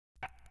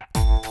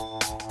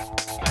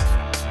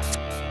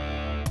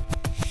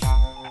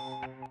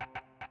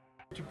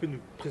peux nous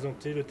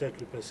présenter le théâtre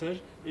Le Passage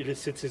et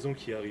cette saison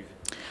qui arrive?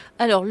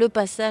 Alors le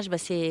passage,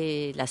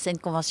 c'est la scène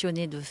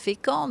conventionnée de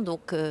Fécamp,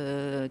 donc qui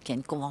a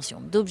une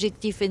convention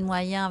d'objectifs et de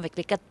moyens avec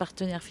les 4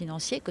 partenaires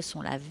financiers que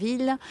sont la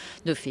ville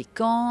de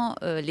Fécamp,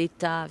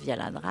 l'État via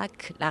la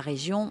DRAC, la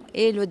région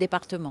et le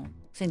département.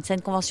 C'est une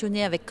scène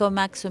conventionnée avec comme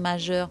axe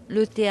majeur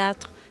le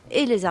théâtre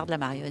et les arts de la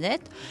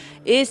marionnette.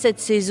 Et cette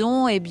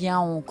saison,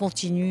 on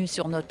continue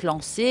sur notre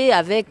lancée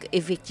avec,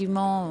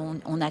 effectivement,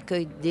 on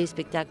accueille des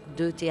spectacles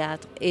de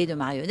théâtre et de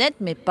marionnettes,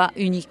 mais pas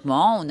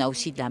uniquement. On a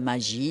aussi de la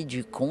magie,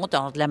 du conte.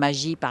 Alors de la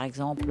magie, par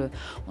exemple,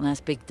 on a un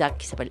spectacle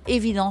qui s'appelle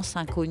Évidence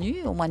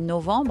inconnue au mois de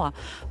novembre,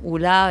 où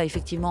là,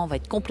 effectivement, on va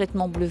être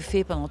complètement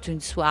bluffé pendant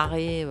une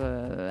soirée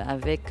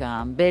avec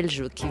un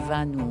Belge qui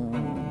va nous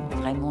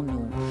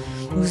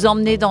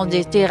emmener dans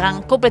des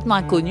terrains complètement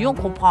inconnus. On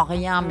comprend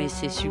rien, mais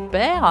c'est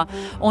super.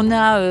 On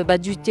a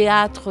du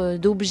théâtre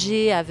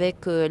d'objets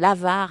avec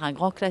l'avare, un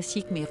grand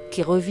classique, mais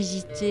qui est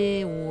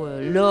revisité, où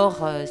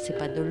l'or, c'est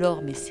pas de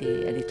l'or, mais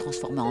elle est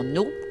transformée en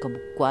eau, comme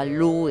quoi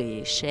l'eau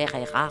est chère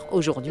et rare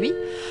aujourd'hui.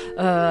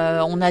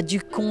 On a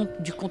du conte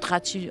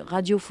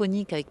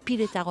radiophonique avec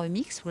Pileta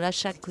Remix, où là,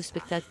 chaque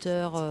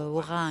spectateur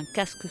aura un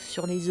casque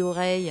sur les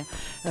oreilles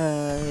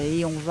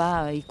et on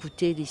va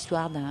écouter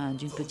l'histoire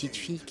d'une petite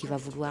fille qui va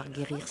vouloir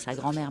guérir sa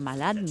grand-mère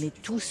malade, mais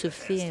tout se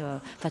fait,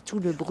 tout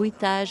le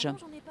bruitage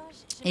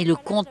et le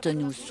conte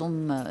nous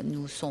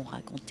sont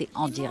racontés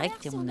en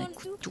direct et on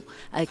écoute tout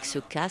avec ce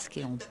casque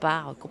et on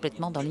part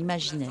complètement dans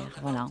l'imaginaire.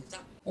 Voilà.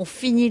 On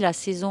finit la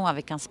saison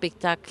avec un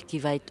spectacle qui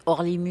va être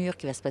hors les murs,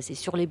 qui va se passer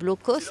sur les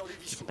blocos,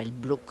 qui s'appelle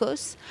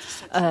Blocos.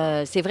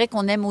 C'est vrai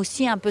qu'on aime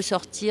aussi un peu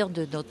sortir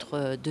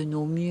de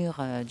nos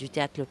murs du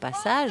théâtre Le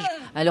Passage.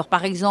 Alors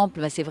par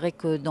exemple, c'est vrai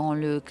que dans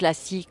le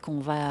classique, on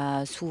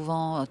va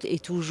souvent et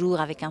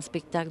toujours avec un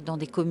spectacle dans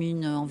des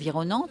communes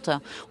environnantes.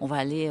 On va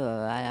aller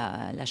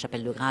à la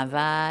Chapelle de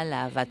Grinval,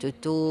 à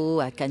Vatetot,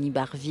 à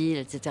Canibarville,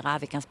 etc.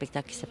 avec un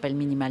spectacle qui s'appelle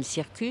Minimal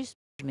Circus.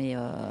 Mais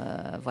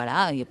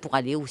voilà, et pour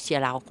aller aussi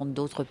à la rencontre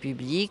d'autres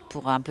publics,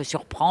 pour un peu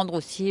surprendre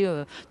aussi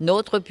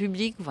notre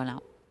public, voilà.